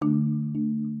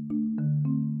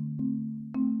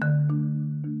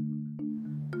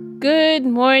Good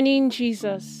morning,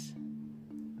 Jesus.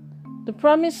 The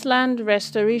Promised Land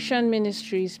Restoration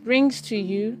Ministries brings to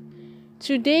you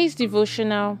today's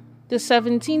devotional, the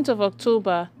 17th of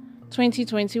October,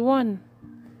 2021.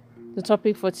 The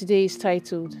topic for today is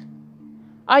titled,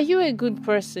 Are You a Good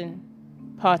Person?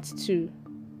 Part 2.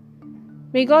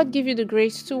 May God give you the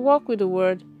grace to walk with the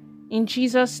Word. In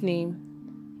Jesus'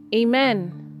 name,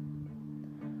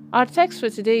 Amen. Our text for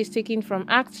today is taken from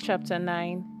Acts chapter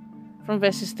 9, from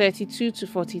verses 32 to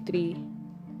 43.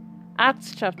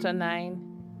 Acts chapter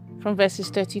 9, from verses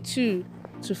 32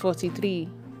 to 43.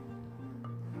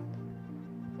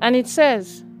 And it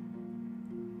says,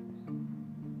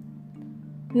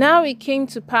 Now it came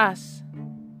to pass,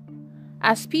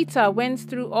 as Peter went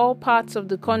through all parts of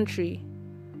the country,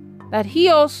 that he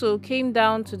also came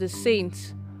down to the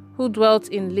saints who dwelt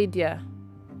in Lydia.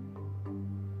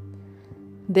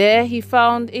 There he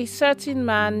found a certain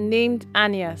man named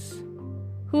Aeneas,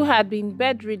 who had been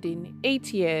bedridden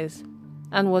 8 years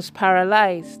and was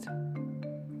paralyzed.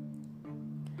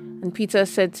 And Peter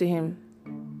said to him,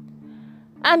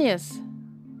 Aeneas,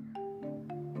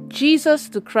 Jesus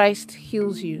the Christ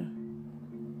heals you.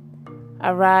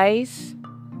 Arise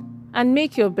and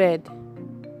make your bed.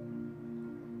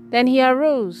 Then he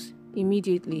arose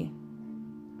immediately.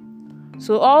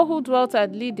 So all who dwelt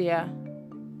at Lydia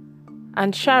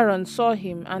and Sharon saw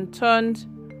him and turned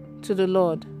to the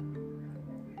Lord.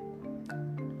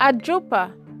 At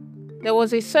Joppa, there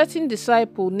was a certain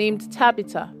disciple named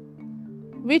Tabitha,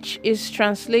 which is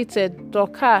translated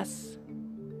Dorcas.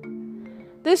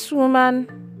 This woman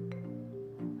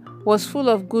was full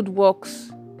of good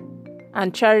works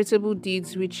and charitable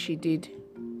deeds which she did.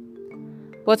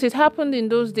 But it happened in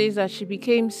those days that she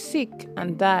became sick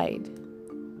and died.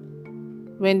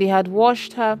 When they had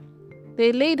washed her,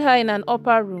 they laid her in an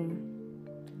upper room.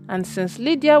 And since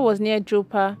Lydia was near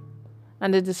Joppa,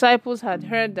 and the disciples had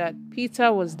heard that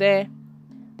Peter was there,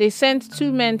 they sent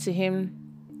 2 men to him,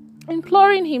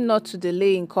 imploring him not to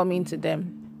delay in coming to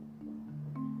them.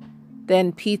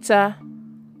 Then Peter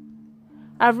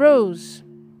arose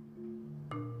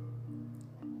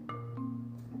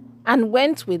and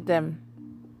went with them.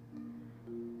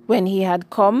 When he had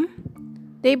come,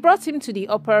 they brought him to the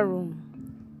upper room.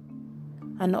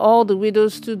 And all the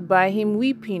widows stood by him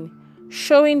weeping,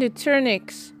 showing the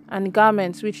tunics and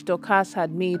garments which Dorcas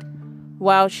had made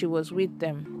while she was with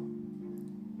them.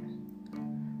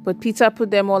 But Peter put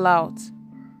them all out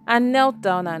and knelt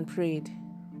down and prayed.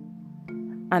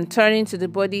 And turning to the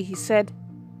body, he said,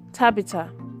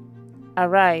 Tabitha,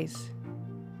 arise.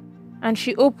 And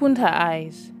she opened her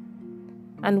eyes.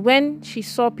 And when she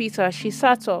saw Peter, she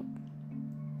sat up.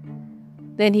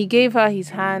 Then he gave her his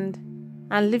hand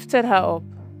and lifted her up.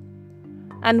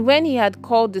 And when he had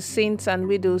called the saints and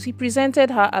widows, he presented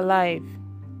her alive.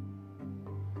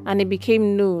 And it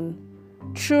became known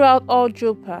throughout all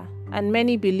Joppa, and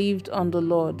many believed on the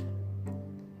Lord.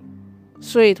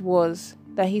 So it was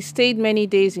that he stayed many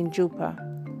days in Joppa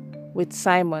with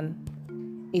Simon,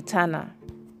 a tanner.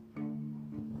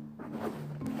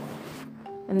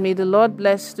 And may the Lord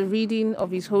bless the reading of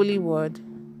his holy word.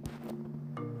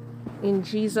 In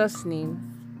Jesus' name,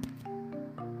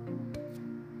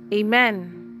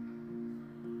 Amen.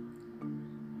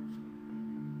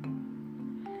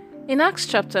 In Acts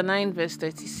chapter 9 verse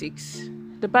 36,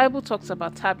 the Bible talks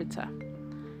about Tabitha,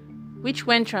 which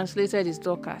when translated is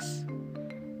Dorcas,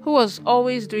 who was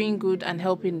always doing good and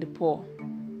helping the poor.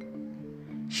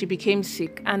 She became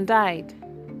sick and died.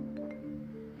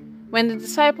 When the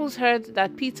disciples heard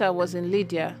that Peter was in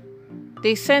Lydia,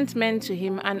 they sent men to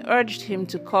him and urged him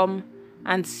to come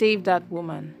and save that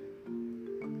woman.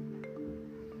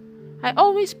 I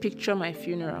always picture my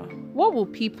funeral. What will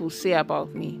people say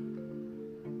about me?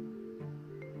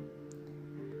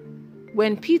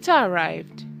 When Peter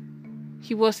arrived,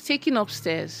 he was taken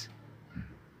upstairs,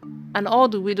 and all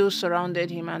the widows surrounded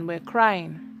him and were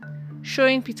crying,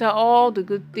 showing Peter all the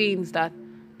good things that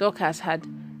Dorcas had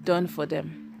done for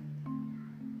them.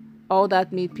 All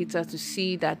that made Peter to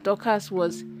see that Dorcas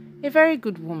was a very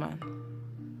good woman.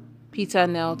 Peter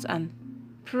knelt and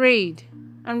prayed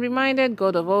and reminded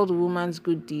God of all the woman's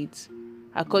good deeds,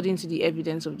 according to the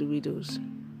evidence of the widows.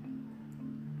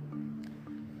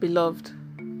 Beloved,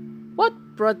 what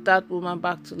brought that woman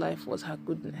back to life was her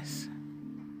goodness.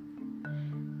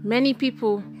 Many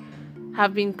people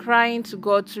have been crying to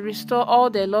God to restore all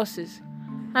their losses,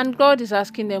 and God is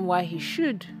asking them why He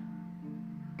should.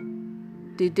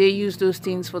 Did they use those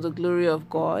things for the glory of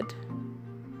God?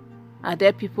 Are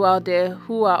there people out there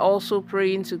who are also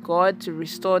praying to God to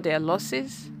restore their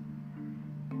losses?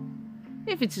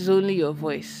 If it is only your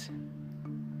voice,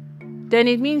 then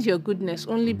it means your goodness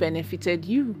only benefited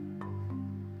you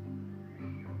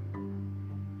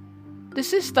The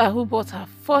sister who bought her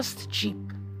first Jeep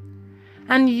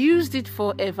and used it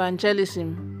for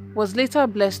evangelism was later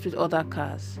blessed with other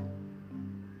cars.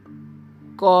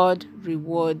 God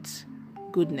rewards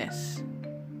goodness.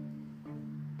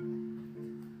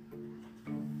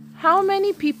 How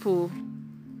many people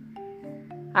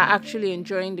are actually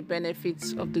enjoying the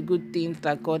benefits of the good things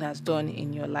that God has done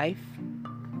in your life?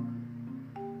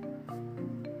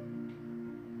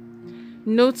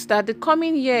 Note that the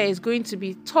coming year is going to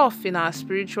be tough in our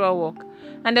spiritual walk,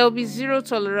 and there will be zero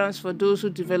tolerance for those who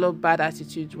develop bad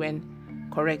attitudes when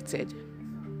corrected.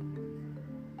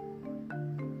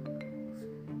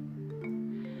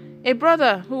 A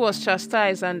brother who was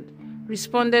chastised and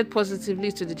responded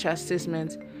positively to the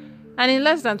chastisement, and in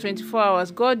less than 24 hours,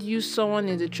 God used someone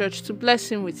in the church to bless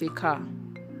him with a car.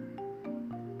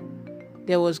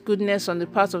 There was goodness on the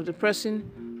part of the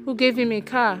person who gave him a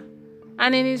car,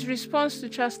 and in his response to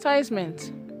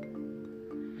chastisement.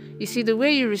 You see, the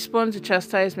way you respond to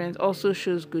chastisement also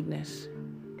shows goodness.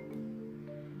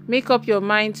 Make up your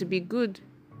mind to be good,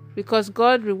 because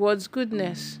God rewards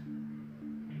goodness.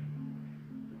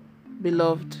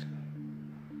 Beloved,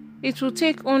 it will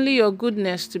take only your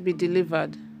goodness to be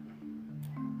delivered.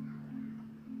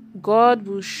 God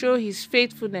will show his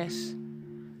faithfulness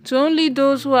to only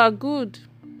those who are good.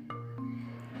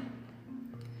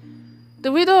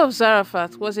 The widow of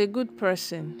Zarephath was a good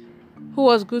person who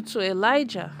was good to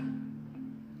Elijah.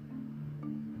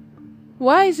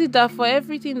 Why is it that for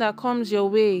everything that comes your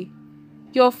way,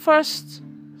 your first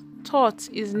thought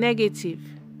is negative?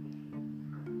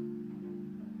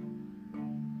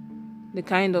 The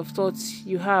kind of thoughts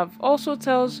you have also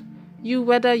tells you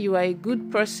whether you are a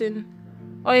good person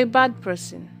or a bad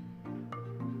person.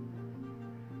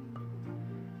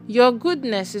 Your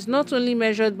goodness is not only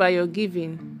measured by your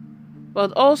giving,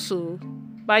 but also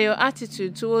by your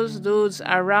attitude towards those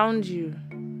around you.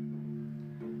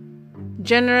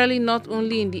 Generally, not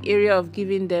only in the area of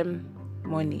giving them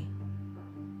money.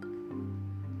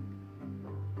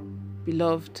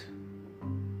 Beloved,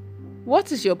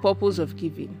 what is your purpose of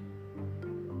giving?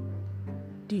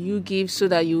 Do you give so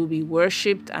that you will be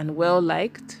worshipped and well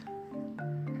liked?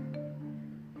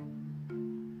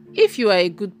 If you are a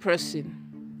good person,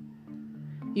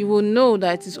 you will know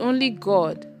that it is only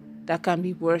God that can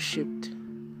be worshipped.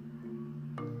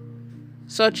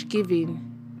 Such giving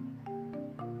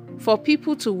for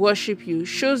people to worship you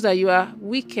shows that you are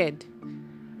wicked,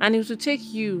 and it will take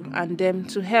you and them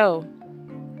to hell.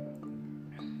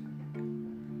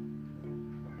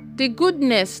 The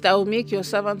goodness that will make your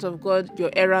servant of God your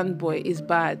errand boy is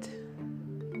bad.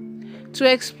 To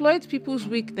exploit people's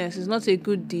weakness is not a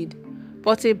good deed,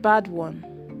 but a bad one.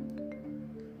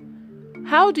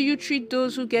 How do you treat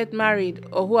those who get married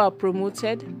or who are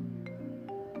promoted?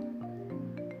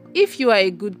 If you are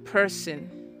a good person,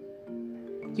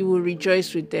 you will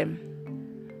rejoice with them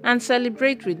and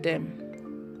celebrate with them.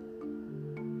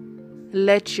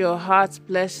 Let your heart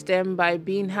bless them by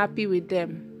being happy with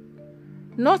them,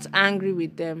 not angry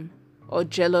with them or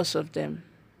jealous of them.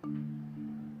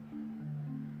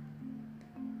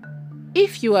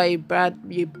 If you are a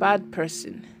bad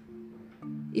person,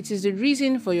 it is the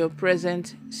reason for your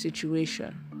present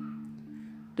situation,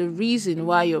 the reason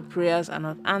why your prayers are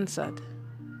not answered.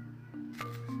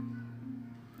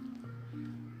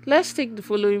 Let's take the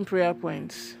following prayer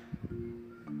points.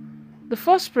 The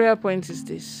first prayer point is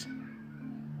this: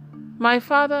 My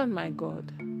Father and my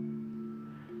God,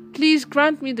 please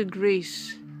grant me the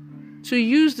grace to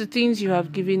use the things you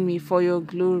have given me for your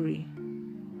glory.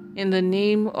 In the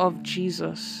name of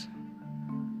Jesus.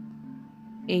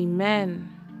 Amen.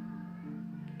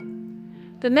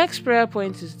 The next prayer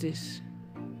point is this: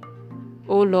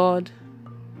 Oh Lord,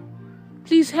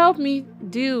 please help me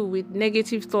deal with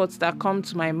negative thoughts that come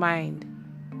to my mind.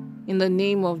 In the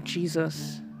name of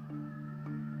Jesus.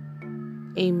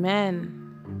 Amen.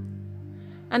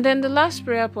 And then the last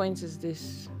prayer point is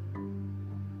this: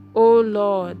 Oh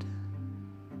Lord,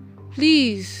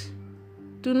 please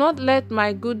do not let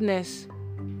my goodness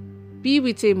be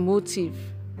with a motive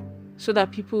so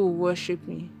that people will worship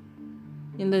me.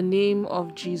 In the name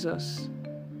of Jesus.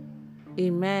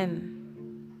 Amen.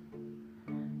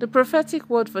 The prophetic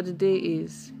word for the day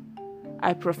is: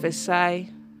 I prophesy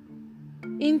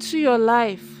into your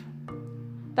life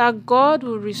that God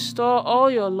will restore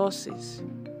all your losses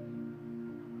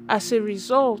as a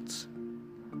result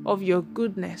of your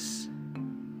goodness,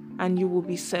 and you will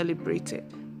be celebrated.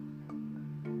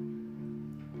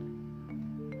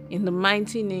 In the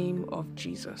mighty name of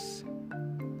Jesus.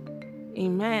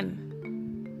 Amen.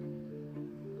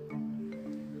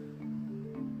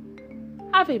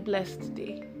 Have a blessed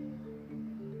day.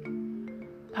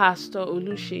 Pastor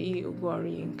Oluseyi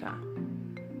Ugworiyinka.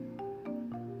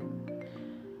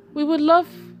 We would love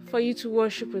for you to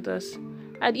worship with us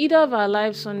at either of our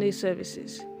live Sunday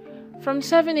services from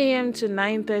 7 a.m. to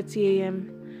 9:30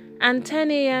 a.m. and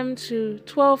 10 a.m. to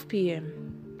 12 p.m.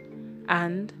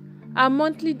 and our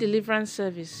monthly deliverance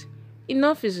service,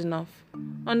 Enough is Enough,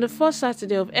 on the first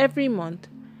Saturday of every month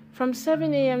from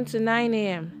 7 a.m. to 9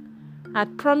 a.m.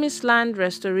 at Promised Land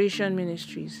Restoration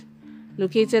Ministries,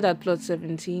 located at Plot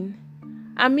 17,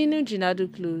 Aminu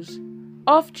Jinadu Close,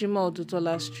 off Jimoh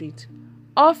Odutola Street,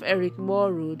 off Eric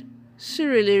Moore Road,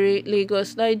 Surulere,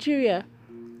 Lagos, Nigeria.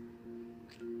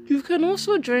 You can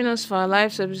also join us for our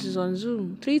live services on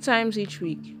Zoom 3 times each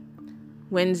week.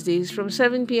 Wednesdays from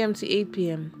 7 p.m. to 8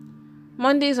 p.m.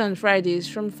 Mondays and Fridays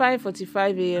from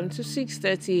 5:45 a.m. to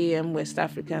 6:30 a.m. West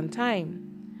African Time.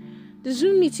 The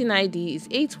Zoom meeting ID is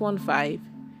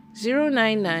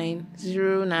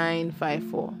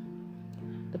 815-099-0954.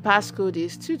 The passcode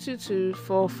is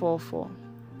 222444.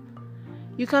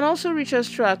 You can also reach us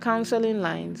through our counseling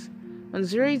lines on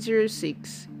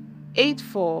 006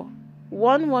 84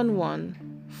 111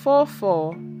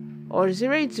 44 or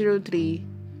 003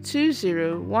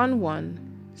 2011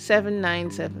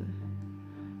 797.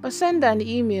 Or send an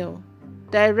email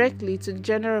directly to the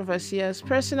General Overseer's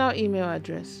personal email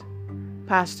address,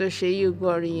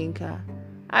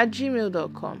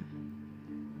 pastorsheyugworiyinka@gmail.com.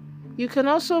 You can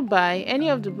also buy any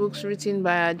of the books written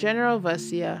by our General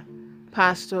Overseer,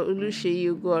 Pastor Oluseyi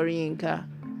Ugworiyinka,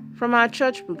 from our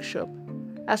church bookshop,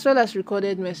 as well as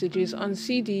recorded messages on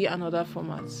CD and other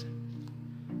formats.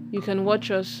 You can watch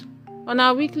us on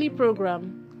our weekly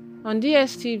program on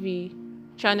DSTV,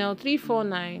 channel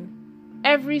 349,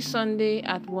 every Sunday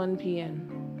at 1 p.m.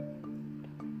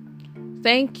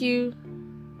 Thank you